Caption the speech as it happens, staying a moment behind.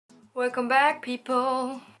Welcome back,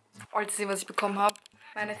 people! Wollt ihr sehen, was ich bekommen habe?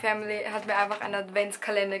 Meine Family hat mir einfach einen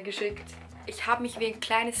Adventskalender geschickt. Ich habe mich wie ein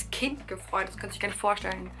kleines Kind gefreut, das könnt ihr euch gar nicht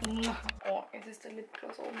vorstellen. Oh, jetzt ist der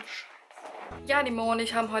Lipgloss oben. Scheiße. Ja, die Mo und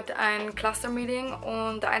ich haben heute ein Cluster-Meeting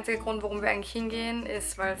und der einzige Grund, warum wir eigentlich hingehen,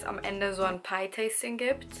 ist, weil es am Ende so ein Pie-Tasting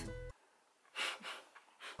gibt.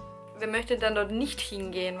 Wer möchte dann dort nicht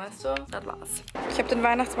hingehen, weißt du? Das war's. Ich habe den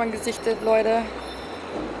Weihnachtsmann gesichtet, Leute.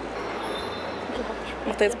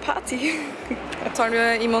 Macht er jetzt Party? Sollen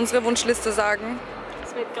wir ihm unsere Wunschliste sagen?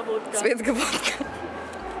 Svedka-Wodka. Svedka-Wodka.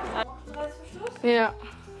 Ja.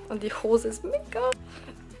 Und die Hose ist mega.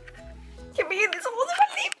 Ich habe mich in diese Hose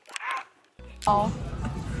verliebt. Oh.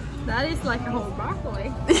 That is like a whole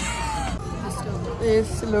broccoli.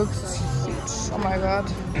 This looks huge. Oh my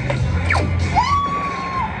god.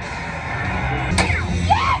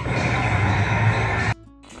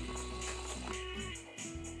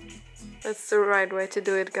 That's the right way to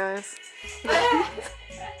do it, guys.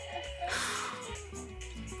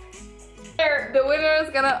 The winner is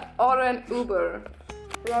gonna order an Uber.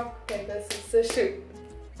 Rock, paper, scissors, shoot.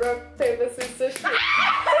 Rock, paper, scissors, shoot. Rock,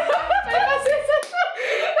 paper, scissors, shoot.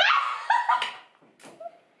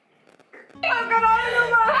 I'm gonna order an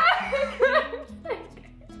Uber.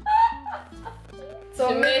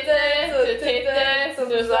 Zur Mitte, zur Titte, zum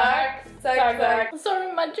Sack, zack, zack.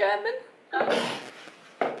 Sorry, my German.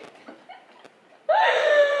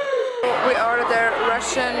 We ordered their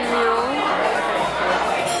Russian mule.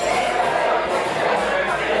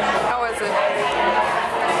 How is it?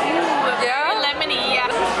 Yeah? Lemony, yeah.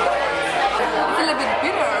 It's a little bit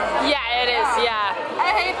bitter. Yeah, it is, yeah. I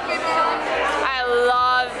hate bitter. I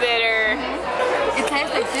love bitter. It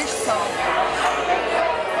tastes like dish salt.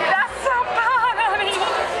 That's so bad, honey.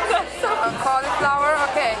 That's so bad. Cauliflower?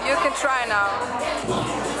 Okay, you can try now.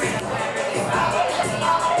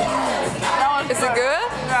 Is it good?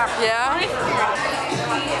 Yeah.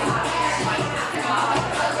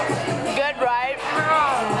 Good, right?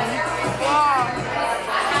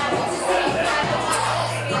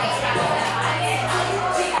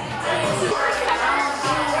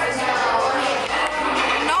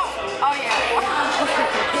 No. Oh yeah.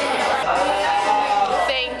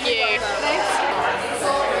 Thank you.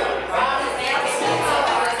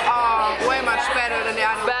 Oh, way much better than the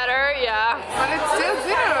other one. Better, yeah. But it's still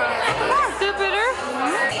bitter. Still bitter?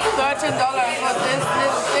 $13 for this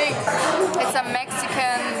little thing. It's a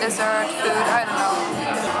Mexican dessert food. I don't know.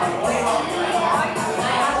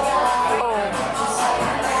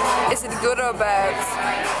 Oh. Is it good or bad?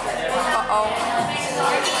 Uh-oh.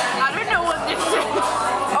 I don't know what this is.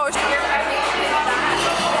 Oh,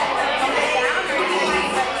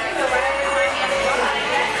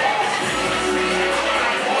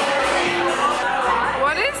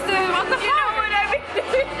 what is this? What the fuck? You know what I mean?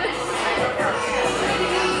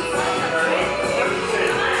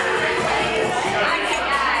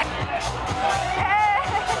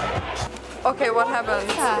 Okay, what happened?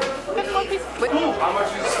 Wait. How much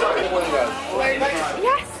is the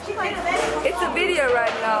Yes! It's a video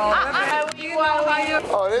right now.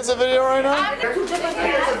 Oh, it is a video right now?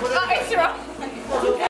 It's wrong.